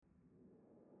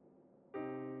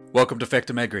Welcome to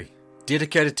Factum Agri,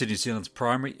 dedicated to New Zealand's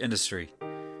primary industry.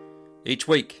 Each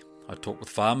week, I talk with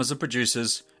farmers and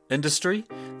producers, industry,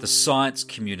 the science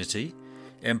community,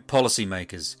 and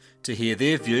policymakers to hear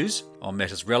their views on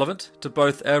matters relevant to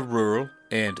both our rural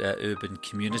and our urban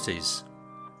communities.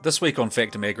 This week on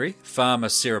Factum Agri, farmer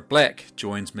Sarah Black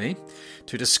joins me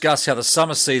to discuss how the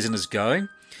summer season is going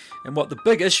and what the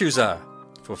big issues are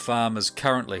for farmers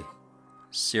currently.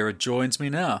 Sarah joins me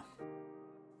now.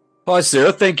 Hi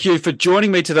Sarah, thank you for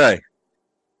joining me today.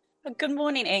 Good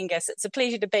morning, Angus. It's a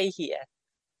pleasure to be here.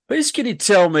 Please can you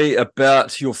tell me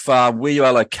about your farm, where you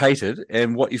are located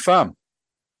and what you farm?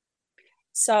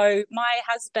 So my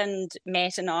husband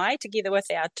Matt and I, together with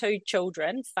our two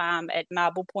children, farm at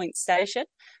Marble Point Station,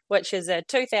 which is a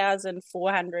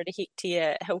 2,400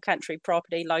 hectare hill country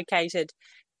property located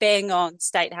bang on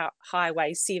State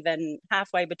Highway 7,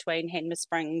 halfway between Hanmer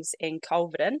Springs and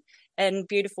Culverden in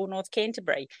beautiful North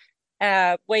Canterbury.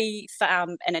 We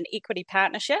farm in an equity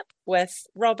partnership with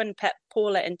Robin, Pip,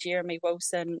 Paula and Jeremy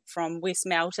Wilson from West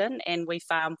Melton, and we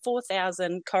farm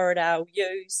 4,000 Corriedale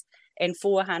ewes and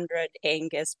 400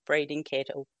 Angus breeding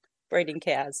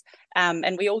cows.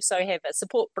 And we also have a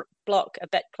support block a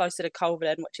bit closer to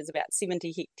Culverden, which is about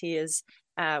 70 hectares,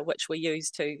 which we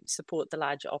use to support the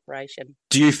larger operation.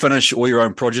 Do you finish all your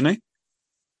own progeny?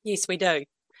 Yes, we do.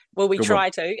 Well, we Good try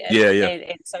one. to.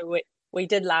 And so we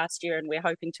did last year and we're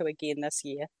hoping to again this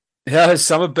year. How has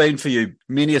summer been for you?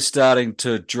 Many are starting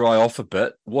to dry off a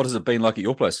bit. What has it been like at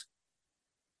your place?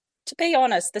 To be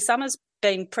honest, the summer's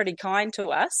been pretty kind to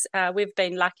us. We've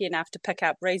been lucky enough to pick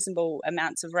up reasonable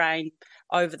amounts of rain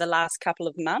over the last couple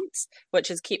of months, which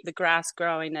has kept the grass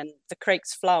growing and the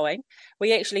creeks flowing.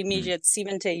 We actually measured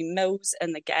 70 mils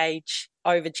in the gauge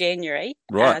over January.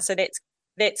 Right. So that's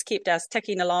kept us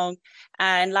ticking along.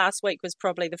 And last week was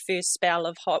probably the first spell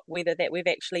of hot weather that we've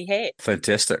actually had.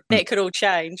 Fantastic. That could all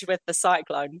change with the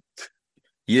cyclone.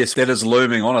 Yes, that is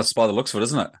looming on us by the looks of it,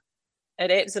 isn't it?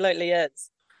 It absolutely is.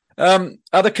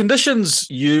 Are the conditions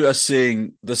you are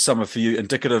seeing this summer for you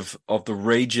indicative of the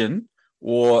region,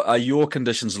 or are your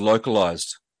conditions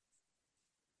localised?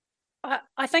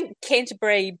 I think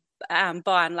Canterbury,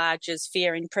 by and large, is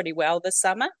faring pretty well this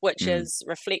summer, which is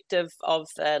reflective of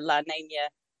the La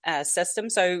Nina system.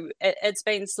 So it's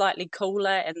been slightly cooler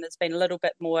and there's been a little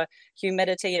bit more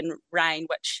humidity and rain,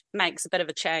 which makes a bit of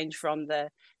a change from the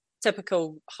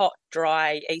typical hot,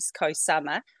 dry East Coast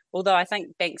summer. Although I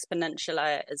think Banks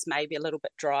Peninsula is maybe a little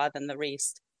bit drier than the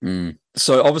rest.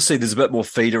 So obviously there's a bit more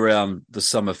feed around the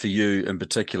summer for you in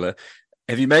particular.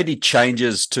 Have you made any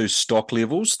changes to stock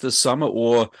levels this summer,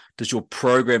 or does your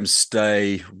program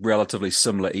stay relatively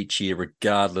similar each year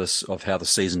regardless of how the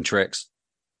season tracks?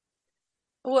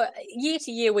 Well, year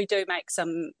to year we do make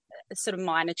some sort of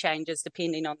minor changes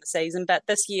depending on the season, but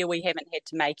this year we haven't had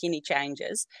to make any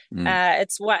changes.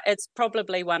 It's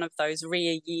probably one of those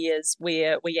rare years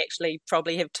where we actually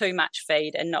probably have too much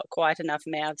feed and not quite enough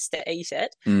mouths to eat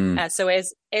it. So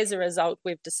as a result,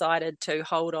 we've decided to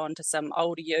hold on to some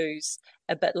older ewes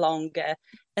a bit longer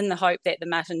in the hope that the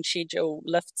mutton schedule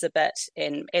lifts a bit.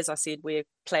 And as I said, we're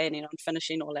planning on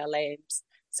finishing all our lambs.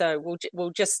 So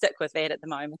we'll just stick with that at the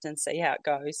moment and see how it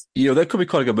goes. Yeah, that could be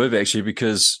quite a good move actually,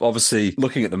 because obviously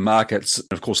looking at the markets,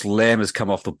 of course, lamb has come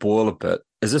off the boil a bit.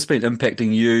 Has this been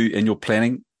impacting you in your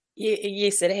planning?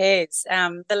 Yes, it has.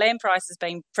 The lamb price has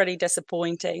been pretty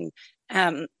disappointing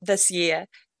this year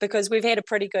because we've had a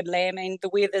pretty good lambing. The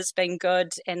weather's been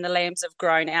good and the lambs have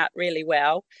grown out really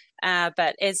well.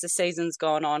 But as the season's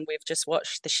gone on, we've just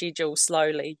watched the schedule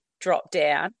slowly drop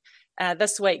down.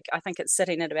 This week, I think it's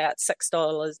sitting at about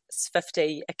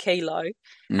 $6.50 a kilo,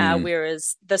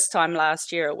 whereas this time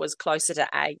last year it was closer to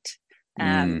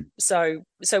 $8.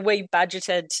 So we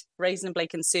budgeted reasonably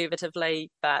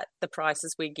conservatively, but the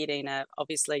prices we're getting are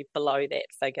obviously below that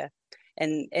figure,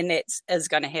 and that is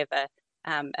going to have a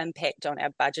impact on our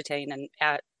budgeting and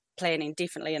our planning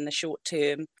definitely in the short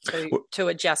term to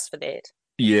adjust for that.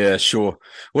 Yeah, sure.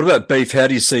 What about beef? How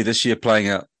do you see this year playing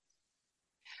out?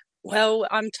 Well,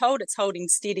 I'm told it's holding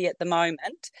steady at the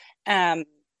moment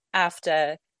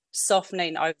after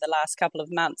softening over the last couple of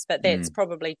months, but that's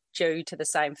probably due to the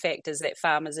same factors that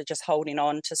farmers are just holding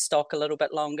on to stock a little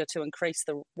bit longer to increase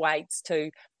the weights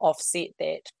to offset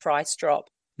that price drop.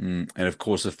 And of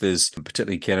course, if there's,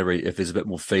 particularly in Canterbury, if there's a bit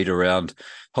more feed around,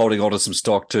 holding on to some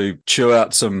stock to chew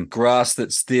out some grass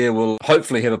that's there will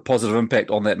hopefully have a positive impact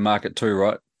on that market too,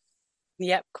 right?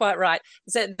 Yep, quite right.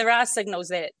 So there are signals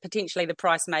that potentially the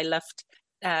price may lift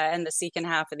in the second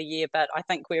half of the year, but I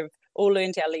think we've all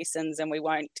learned our lessons and we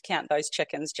won't count those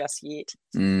chickens just yet.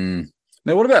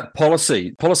 Now, what about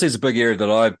policy? Policy is a big area that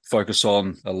I focus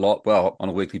on a lot, well, on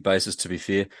a weekly basis, to be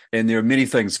fair. And there are many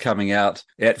things coming out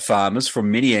at farmers from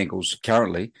many angles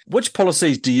currently. Which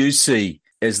policies do you see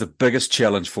as the biggest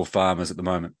challenge for farmers at the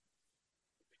moment?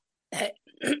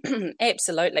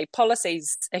 Absolutely.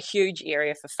 Policy's a huge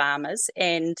area for farmers,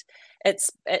 and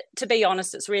to be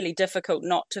honest, it's really difficult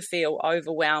not to feel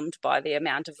overwhelmed by the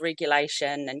amount of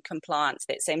regulation and compliance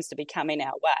that seems to be coming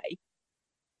our way.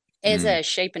 As a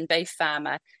sheep and beef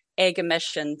farmer, ag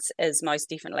emissions is most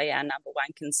definitely our number one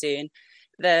concern.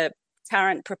 The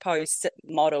current proposed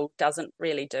model doesn't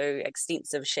really do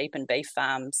extensive sheep and beef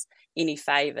farms any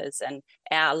favours, and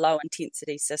our low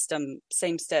intensity system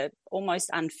seems to almost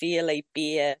unfairly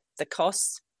bear the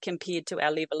costs compared to our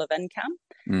level of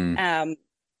income.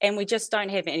 And we just don't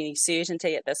have any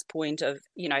certainty at this point of,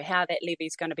 how that levy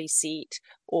is going to be set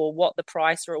or what the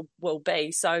price will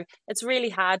be. So it's really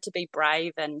hard to be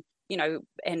brave and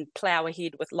plough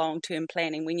ahead with long-term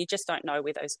planning when you just don't know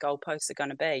where those goalposts are going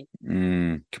to be.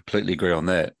 Completely agree on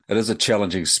that. It is a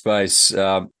challenging space.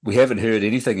 We haven't heard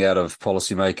anything out of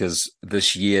policymakers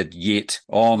this year yet.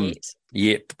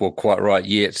 Well, quite right,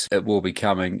 yet. It will be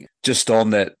coming just on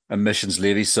that emissions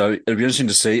levy. So it'll be interesting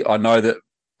to see. I know that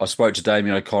I spoke to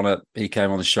Damien O'Connor. He came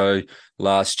on the show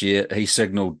last year. He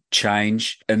signalled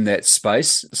change in that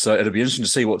space. So it'll be interesting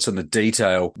to see what's in the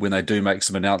detail when they do make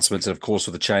some announcements. And of course,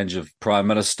 with the change of Prime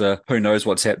Minister, who knows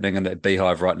what's happening in that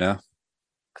beehive right now.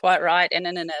 Quite right. And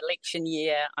in an election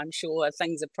year, I'm sure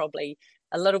things are probably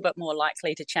a little bit more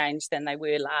likely to change than they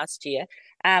were last year.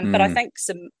 But I think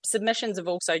some submissions have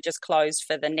also just closed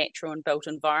for the Natural and Built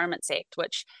Environments Act,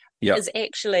 which is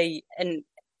actually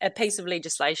a piece of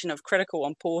legislation of critical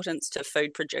importance to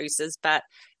food producers. But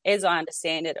as I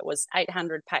understand it, it was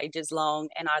 800 pages long.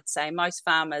 And I'd say most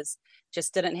farmers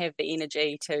just didn't have the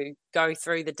energy to go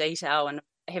through the detail and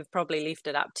have probably left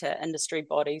it up to industry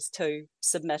bodies to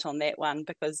submit on that one,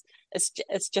 because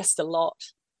it's just a lot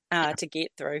to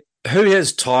get through. Who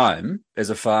has time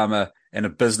as a farmer and a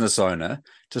business owner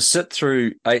to sit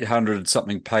through 800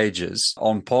 something pages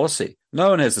on policy? No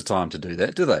one has the time to do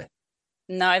that, do they?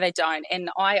 No, they don't. And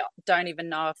I don't even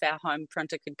know if our home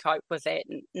printer could cope with that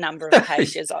number of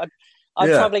pages. I'd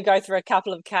probably go through a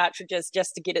couple of cartridges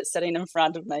just to get it sitting in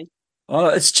front of me. Oh,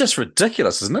 it's just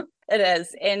ridiculous, isn't it? It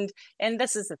is. And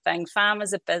this is the thing.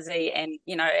 Farmers are busy, and,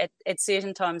 at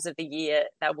certain times of the year,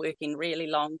 they're working really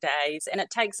long days, and it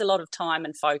takes a lot of time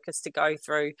and focus to go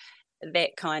through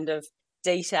that kind of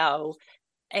detail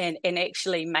and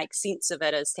actually make sense of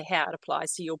it as to how it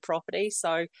applies to your property.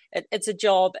 So it's a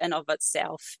job in of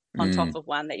itself on top of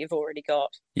one that you've already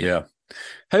got. Yeah.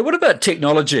 Hey, what about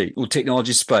technology or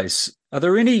technology space? Are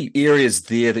there any areas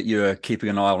there that you're keeping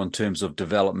an eye on in terms of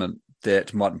development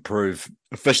that might improve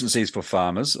efficiencies for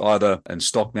farmers, either in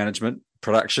stock management,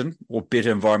 production, or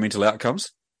better environmental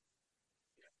outcomes?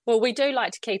 Well, we do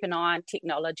like to keep an eye on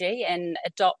technology and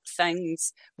adopt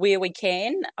things where we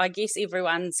can. I guess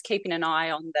everyone's keeping an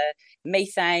eye on the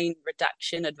methane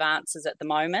reduction advances at the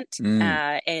moment.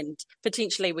 And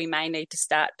potentially we may need to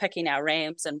start picking our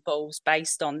rams and bulls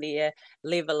based on their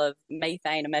level of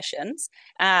methane emissions.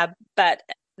 But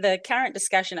the current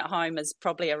discussion at home is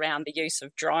probably around the use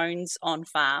of drones on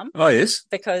farm. Oh, yes.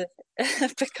 Because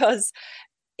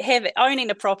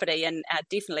owning a property, and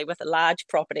definitely with a large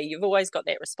property, you've always got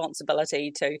that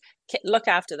responsibility to look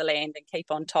after the land and keep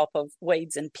on top of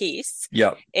weeds and pests.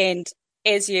 Yeah. And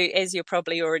as you're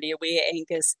probably already aware,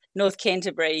 Angus, North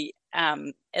Canterbury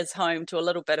is home to a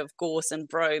little bit of gorse and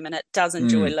broom, and it does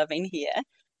enjoy living here.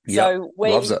 Yep. So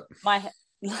loves it.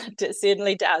 It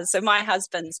certainly does. So my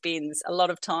husband spends a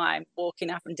lot of time walking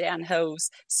up and down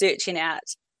hills, searching out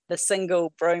the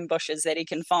single broom bushes that he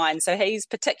can find. So he's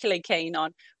particularly keen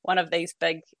on one of these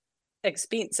big,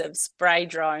 expensive spray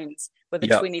drones with a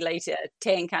 20-litre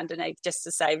tank underneath, just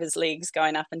to save his legs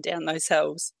going up and down those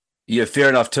hills. Yeah, fair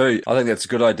enough too. I think that's a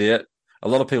good idea. A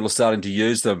lot of people are starting to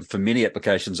use them for many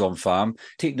applications on farm.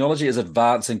 Technology is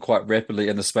advancing quite rapidly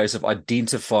in the space of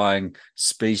identifying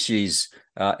species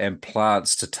and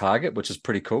plants to target, which is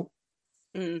pretty cool.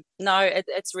 No,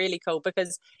 it's really cool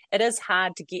because it is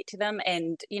hard to get to them,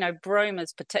 and broom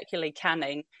is particularly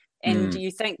cunning. And you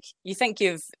think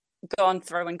you've gone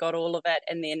through and got all of it,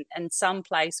 and then in some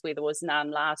place where there was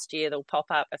none last year, there'll pop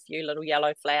up a few little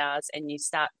yellow flowers, and you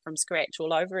start from scratch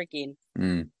all over again.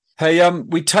 Hey,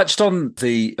 we touched on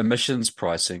the emissions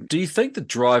pricing. Do you think the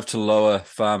drive to lower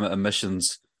farmer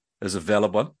emissions is a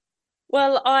valid one?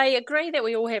 Well, I agree that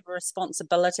we all have a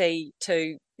responsibility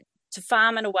to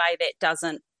farm in a way that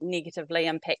doesn't negatively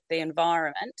impact the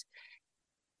environment,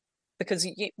 because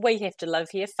we have to live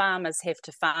here. Farmers have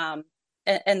to farm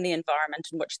in the environment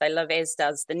in which they live, as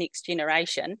does the next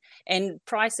generation. And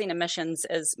pricing emissions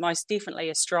is most definitely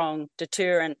a strong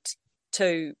deterrent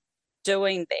to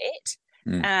doing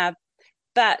that.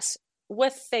 But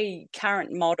with the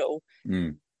current model,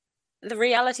 the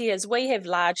reality is we have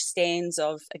large stands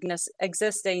of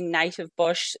existing native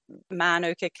bush,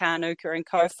 manuka, kanuka, and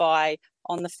kowhai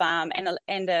on the farm,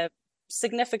 and a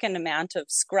significant amount of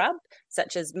scrub,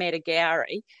 such as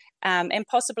matagauri, and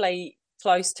possibly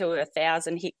close to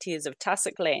 1,000 hectares of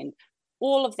tussock land.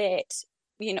 All of that,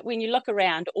 when you look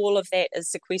around, all of that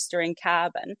is sequestering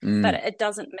carbon, but it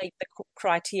doesn't meet the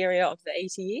criteria of the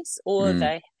ETS or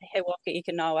the He Waka Eke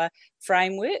Noa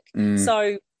framework.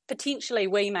 So potentially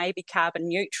we may be carbon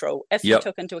neutral if we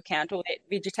took into account all that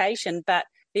vegetation, but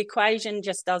the equation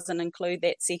just doesn't include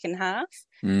that second half.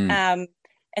 And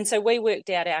so we worked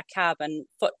out our carbon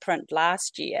footprint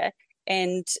last year,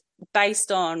 and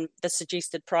based on the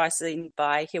suggested pricing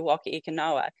by He Waka Eke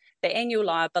Noa, the annual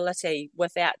liability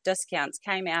without discounts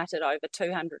came out at over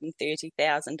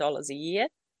 $230,000 a year.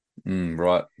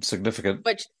 Right, significant.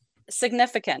 Which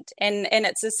significant, and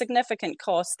it's a significant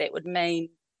cost that would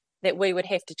mean that we would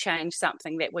have to change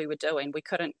something that we were doing. We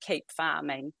couldn't keep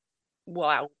farming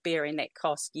while bearing that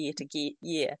cost year to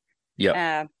year.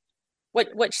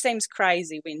 Which seems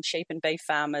crazy when sheep and beef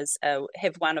farmers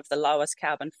have one of the lowest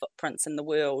carbon footprints in the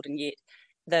world, and yet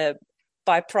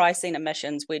by pricing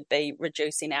emissions, we'd be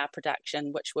reducing our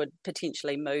production, which would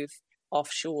potentially move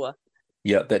offshore.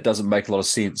 Yeah, that doesn't make a lot of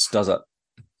sense, does it?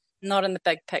 Not in the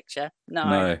big picture,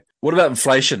 no. What about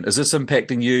inflation? Is this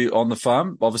impacting you on the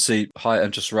farm? Obviously, high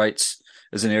interest rates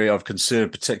is an area of concern,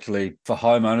 particularly for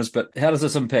homeowners, but how does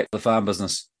this impact the farm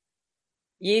business?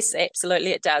 Yes,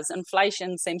 absolutely it does.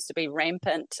 Inflation seems to be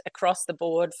rampant across the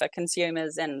board for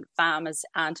consumers, and farmers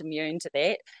aren't immune to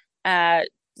that.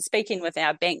 Speaking with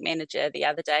our bank manager the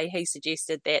other day, he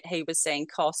suggested that he was seeing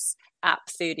costs up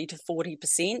 30 to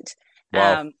 40%,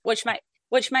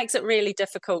 which makes it really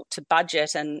difficult to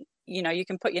budget. And, you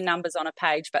can put your numbers on a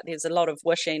page, but there's a lot of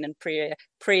wishing and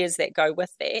prayers that go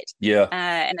with that.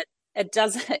 And it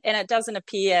doesn't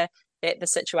appear that the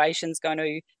situation's going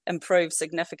to improve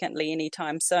significantly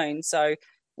anytime soon. So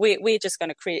we're just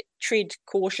going to tread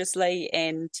cautiously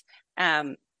and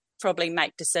probably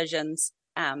make decisions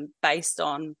based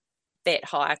on that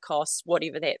higher cost,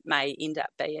 whatever that may end up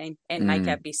being, and make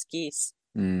our best guess.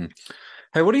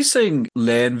 Hey, what are you seeing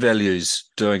land values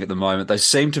doing at the moment? They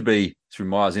seem to be, through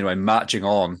my eyes anyway, marching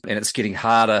on, and it's getting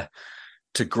harder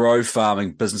to grow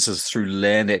farming businesses through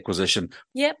land acquisition.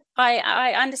 Yep,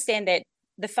 I understand that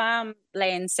the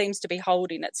farmland seems to be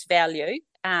holding its value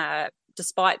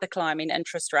despite the climbing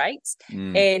interest rates,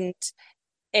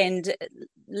 and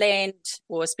land,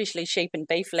 or especially sheep and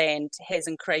beef land, has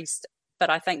increased. But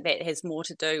I think that has more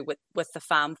to do with the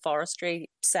farm forestry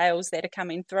sales that are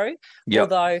coming through.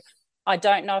 Although I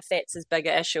don't know if that's as big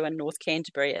an issue in North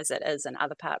Canterbury as it is in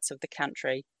other parts of the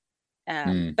country.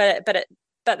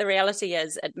 But the reality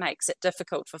is it makes it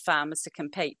difficult for farmers to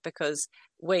compete, because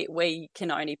we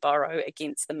can only borrow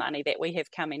against the money that we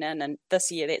have coming in, and this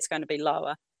year that's going to be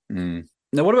lower.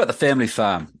 Now, what about the family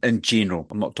farm in general?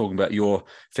 I'm not talking about your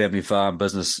family farm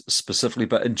business specifically,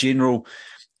 but in general,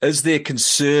 is there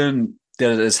concern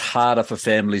that it is harder for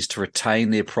families to retain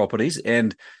their properties,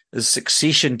 and is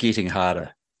succession getting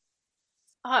harder?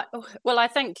 Well, I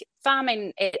think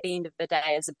farming at the end of the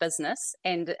day is a business,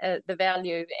 and the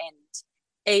value and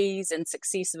ease and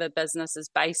success of a business is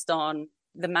based on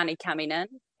the money coming in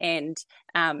and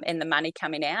the money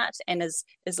coming out. And as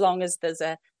long as there's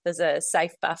a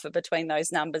safe buffer between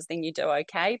those numbers, then you do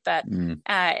okay. But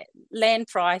land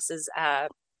prices are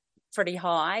pretty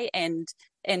high, and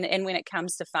when it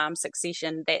comes to farm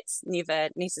succession, that's never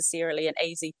necessarily an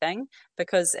easy thing,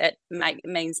 because it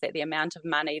means that the amount of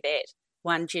money that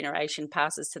one generation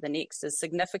passes to the next is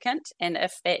significant. And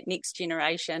if that next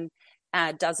generation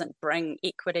doesn't bring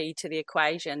equity to the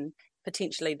equation,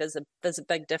 potentially there's a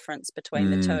big difference between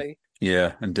the two.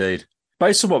 Yeah, indeed.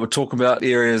 Based on what we're talking about,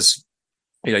 areas,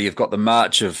 you've got the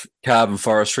march of carbon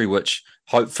forestry, which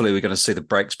hopefully we're going to see the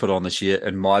brakes put on this year,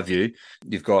 in my view.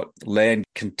 You've got land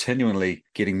continually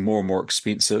getting more and more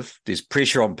expensive. There's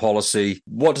pressure on policy.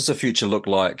 What does the future look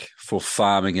like for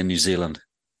farming in New Zealand?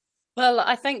 Well,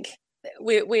 I think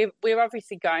we're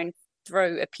obviously going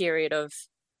through a period of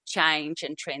change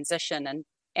and transition,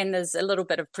 and there's a little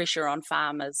bit of pressure on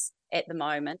farmers at the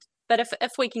moment. But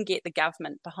if we can get the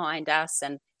government behind us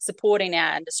and supporting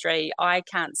our industry, I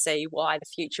can't see why the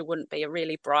future wouldn't be a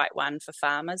really bright one for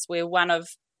farmers. We're one of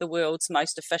the world's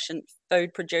most efficient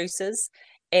food producers,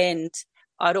 and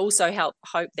I'd also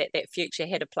hope that that future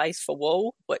had a place for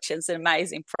wool, which is an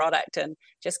amazing product and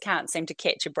just can't seem to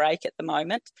catch a break at the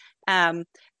moment.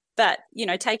 But,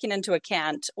 taking into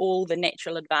account all the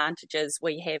natural advantages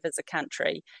we have as a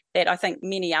country that I think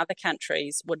many other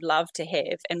countries would love to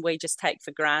have and we just take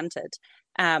for granted,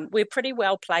 we're pretty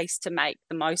well placed to make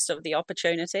the most of the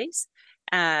opportunities.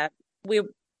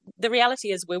 The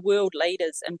reality is we're world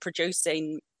leaders in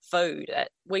producing food.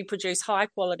 We produce high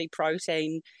quality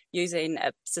protein using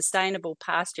a sustainable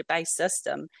pasture-based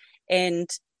system. And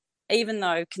even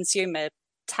though consumer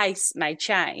tastes may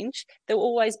change, there will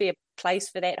always be a place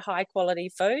for that high quality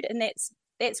food, and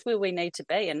that's where we need to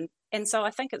be. And so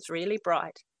I think it's really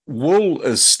bright. Wool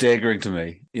is staggering to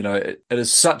me. It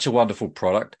is such a wonderful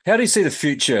product. How do you see the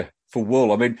future for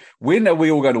wool? I mean, when are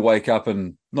we all going to wake up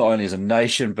and not only as a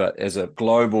nation, but as a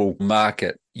global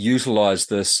market, utilize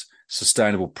this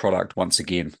sustainable product once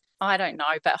again? I don't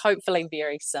know, but hopefully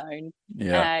very soon.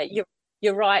 Yeah.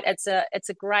 You're right. It's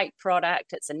a great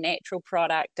product. It's a natural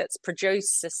product. It's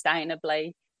produced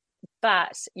sustainably,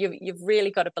 but you've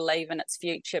really got to believe in its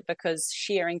future because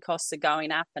shearing costs are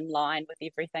going up in line with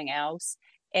everything else.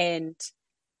 And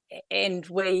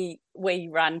we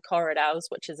run Corriedales,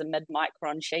 which is a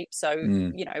mid-micron sheep, so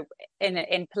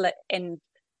and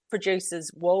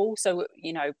produces wool. So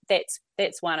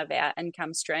that's one of our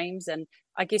income streams, and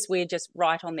I guess we're just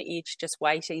right on the edge, just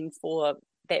waiting for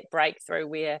that breakthrough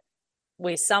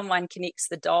where someone connects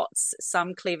the dots,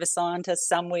 some clever scientist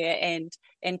somewhere, and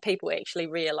people actually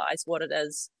realise what it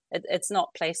is. It's not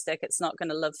plastic. It's not going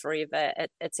to live forever.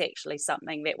 It's actually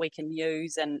something that we can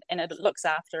use, and it looks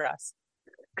after us.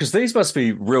 Because these must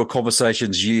be real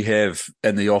conversations you have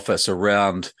in the office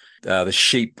around the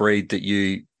sheep breed that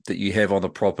you have on the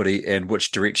property and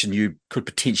which direction you could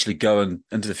potentially go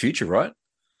into the future, right?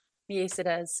 Yes, it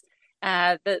is.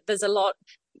 There's a lot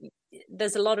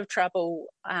of trouble.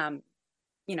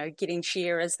 Getting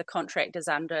shearers. The contractors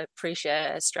under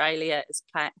pressure. Australia is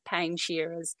paying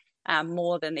shearers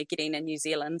more than they're getting in New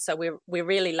Zealand. So we're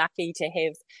really lucky to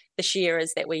have the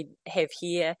shearers that we have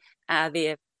here.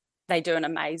 They do an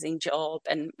amazing job,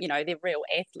 and they're real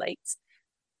athletes.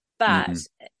 But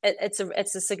it's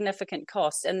a significant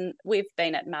cost, and we've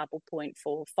been at Marble Point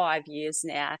for 5 years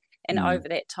now, and over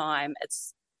that time,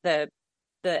 it's the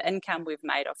income we've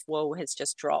made off wool has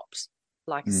just dropped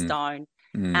like a stone.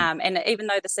 And even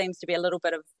though there seems to be a little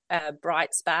bit of a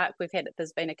bright spark,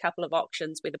 there's been a couple of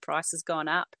auctions where the price has gone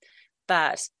up,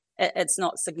 but it's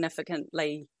not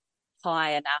significantly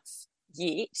high enough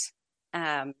yet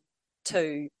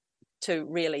to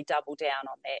really double down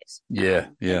on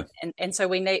that. Yeah. And so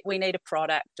we need a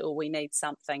product, or we need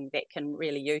something that can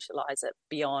really utilise it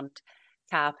beyond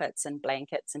carpets and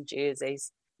blankets and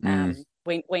jerseys.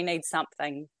 We need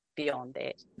something beyond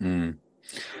that.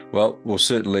 Well, we'll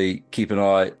certainly keep an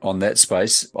eye on that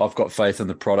space. I've got faith in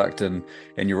the product, and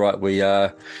you're right.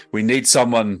 We need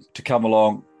someone to come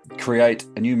along, create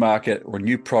a new market or a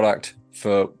new product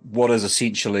for what is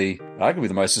essentially arguably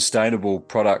the most sustainable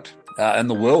product in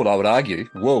the world, I would argue.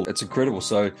 Wool, it's incredible.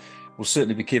 So we'll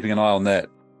certainly be keeping an eye on that.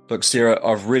 Look, Sarah,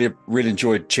 I've really, really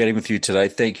enjoyed chatting with you today.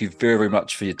 Thank you very, very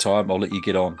much for your time. I'll let you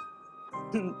get on.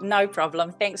 No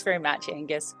problem. Thanks very much,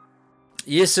 Angus.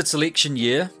 Yes, it's election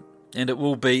year, and it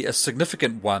will be a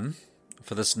significant one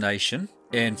for this nation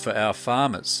and for our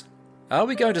farmers. Are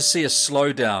we going to see a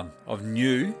slowdown of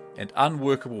new and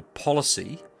unworkable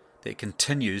policy that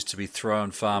continues to be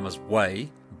thrown farmers' way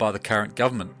by the current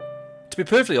government? To be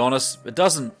perfectly honest, it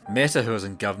doesn't matter who is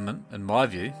in government, in my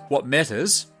view. What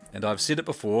matters, and I've said it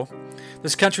before,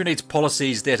 this country needs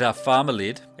policies that are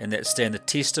farmer-led and that stand the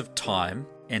test of time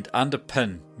and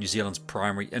underpin New Zealand's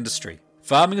primary industry.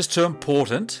 Farming is too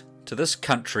important to this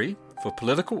country for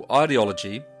political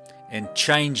ideology and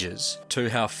changes to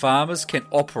how farmers can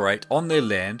operate on their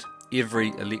land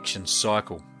every election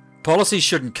cycle. Policy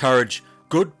should encourage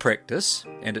good practice,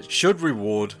 and it should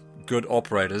reward good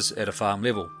operators at a farm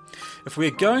level. If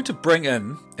we're going to bring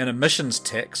in an emissions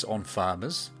tax on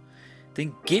farmers,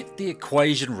 then get the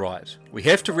equation right. We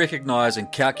have to recognise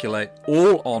and calculate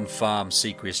all on-farm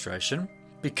sequestration,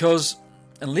 because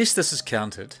unless this is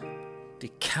counted, there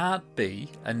can't be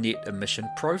a net emission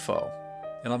profile.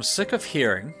 And I'm sick of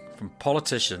hearing from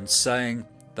politicians saying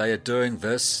they are doing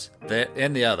this, that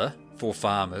and the other for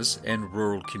farmers and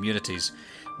rural communities,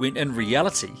 when in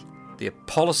reality their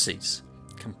policies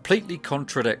completely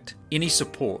contradict any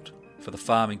support for the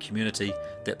farming community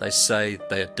that they say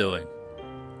they are doing.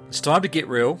 It's time to get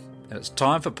real, and it's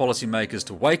time for policymakers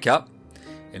to wake up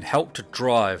and help to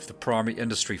drive the primary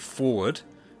industry forward,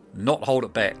 not hold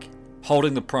it back.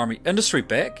 Holding the primary industry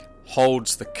back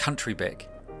holds the country back.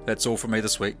 That's all from me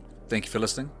this week. Thank you for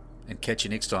listening. and catch you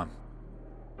next time.